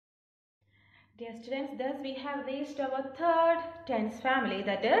Dear students, thus we have reached our third tense family,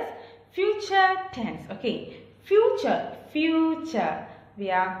 that is future tense. Okay, future. We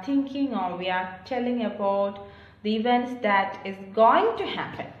are thinking or we are telling about the events that is going to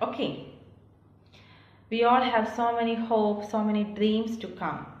happen. Okay, we all have so many hopes, so many dreams to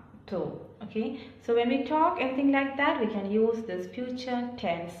come true. Okay, so when we talk anything like that, we can use this future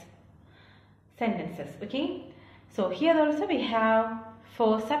tense sentences. Okay, so here also we have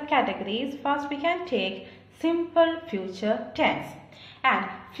 4 subcategories. First we can take simple future tense, and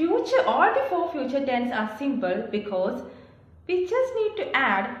all the 4 future tense are simple because we just need to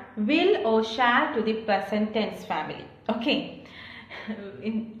add will or shall to the present tense family. Okay,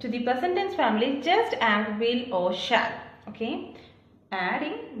 to the present tense family just add will or shall. Okay,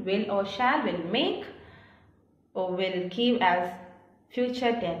 adding will or shall will make or will give as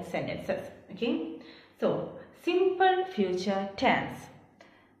future tense sentences. Okay, so simple future tense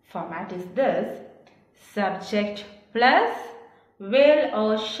format is this: subject plus will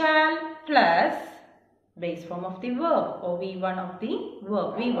or shall plus base form of the verb or V1 of the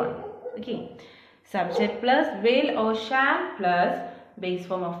verb V1. Okay, subject plus will or shall plus base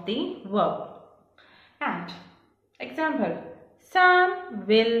form of the verb. And example, Sam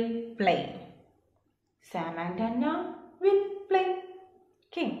will play. Sam and Anna will play.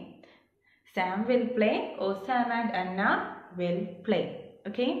 Okay, Sam will play or Sam and Anna will play.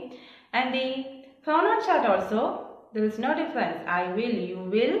 Okay, and the pronoun chart also, there is no difference. I will, you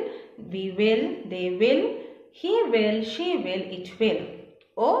will, we will, they will, he will, she will, it will.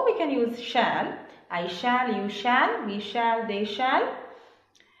 Or we can use shall. I shall, you shall, we shall, they shall,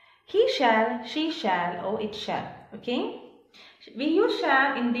 he shall, she shall, or it shall. Okay, we use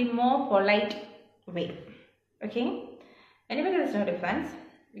shall in the more polite way. Okay, anyway, there is no difference.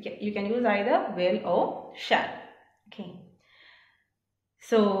 You can use either will or shall. Okay,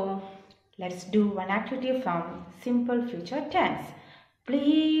 so let's do one activity from simple future tense.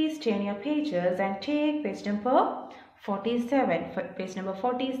 Please turn your pages and take page number 47. Page number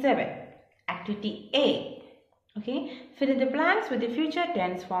 47. Activity A. Okay, fill in the blanks with the future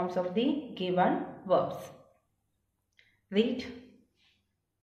tense forms of the given verbs. Read.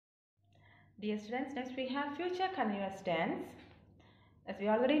 Dear students, next we have future continuous tense. As we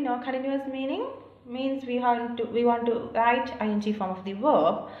already know, continuous means we want to write ing form of the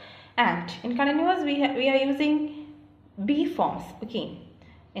verb, and in continuous we are using be forms. Okay,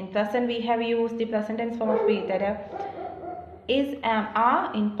 in present we have used the present tense form of be, that is, am,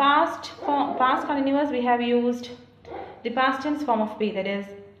 are. In past continuous we have used the past tense form of be, that is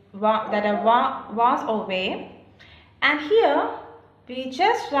was or were, and here we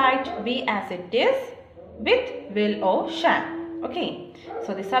just write be as it is with will or shall. Okay,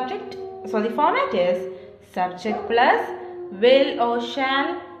 so the format is subject plus will or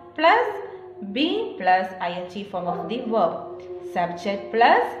shall plus be plus ing form of the verb. Subject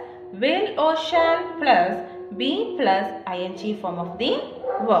plus will or shall plus be plus ing form of the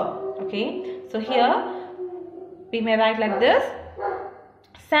verb. Okay, so here we may write like this: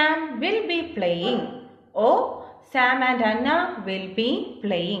 Sam will be playing, or Sam and Anna will be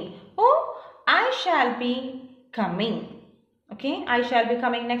playing, or I shall be coming. Okay, I shall be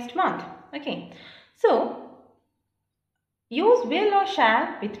coming next month. Okay, so use will or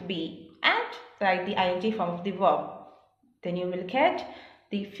shall with be and write the ing form of the verb. Then you will get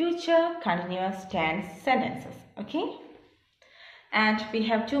the future continuous tense sentences. Okay, and we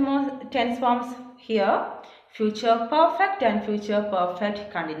have 2 more tense forms here: future perfect and future perfect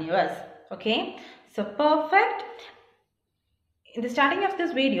continuous. Okay, so perfect, in the starting of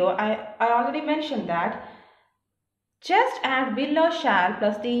this video I already mentioned that just add will or shall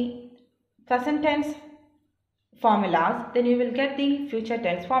plus the present tense formulas, then you will get the future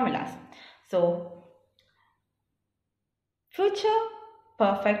tense formulas. So future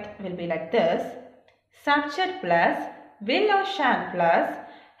perfect will be like this: subject plus will or shall plus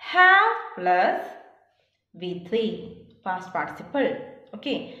have plus V3, past participle.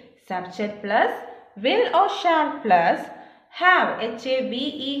 Okay, subject plus will or shall plus have,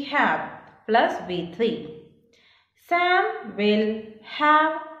 H-A-V-E, have plus V3. Sam will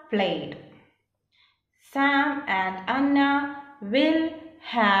have played. Sam and Anna will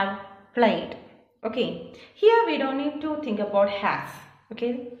have played. Okay, here we don't need to think about has.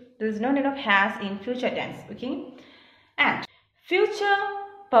 Okay, there is no need of has in future tense. Okay, and future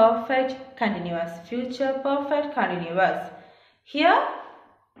perfect continuous. Future perfect continuous. Here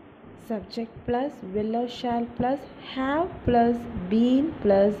subject plus will or shall plus have plus been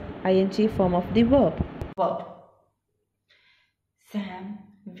plus ing form of the verb. Sam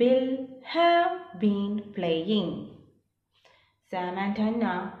will have been playing. Sam and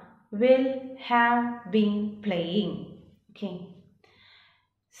Anna will have been playing. Okay.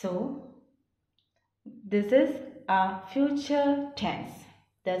 So this is a future tense.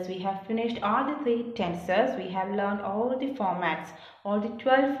 Thus we have finished all the 3 tenses. We have learned all the formats, all the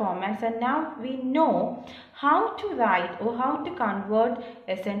 12 formats, and now we know how to write or how to convert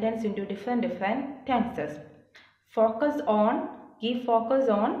a sentence into different tenses. Give focus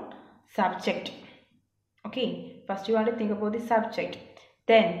on subject. Okay, first you want to think about the subject.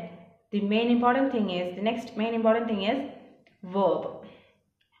 Then the next main important thing is verb.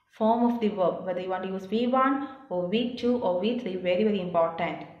 Form of the verb, whether you want to use V1 or V2 or V3, very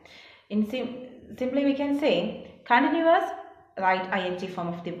important. Simply we can say continuous, write ing form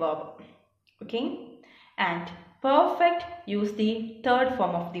of the verb. Okay, and perfect, use the third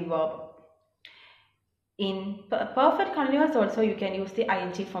form of the verb. In perfect continuous also you can use the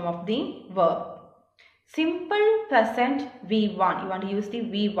ing form of the verb. Simple present V1, you want to use the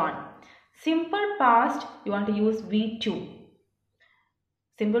V1. Simple past, you want to use V2.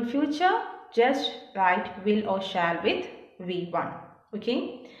 Simple future, just write will or shall with V1.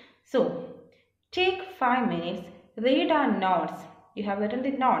 Okay. So, take 5 minutes, read our notes. You have written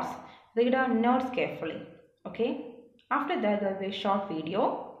the notes. Read our notes carefully. Okay. After that, there will be a short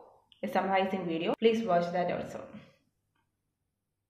video, a summarizing video. Please watch that also.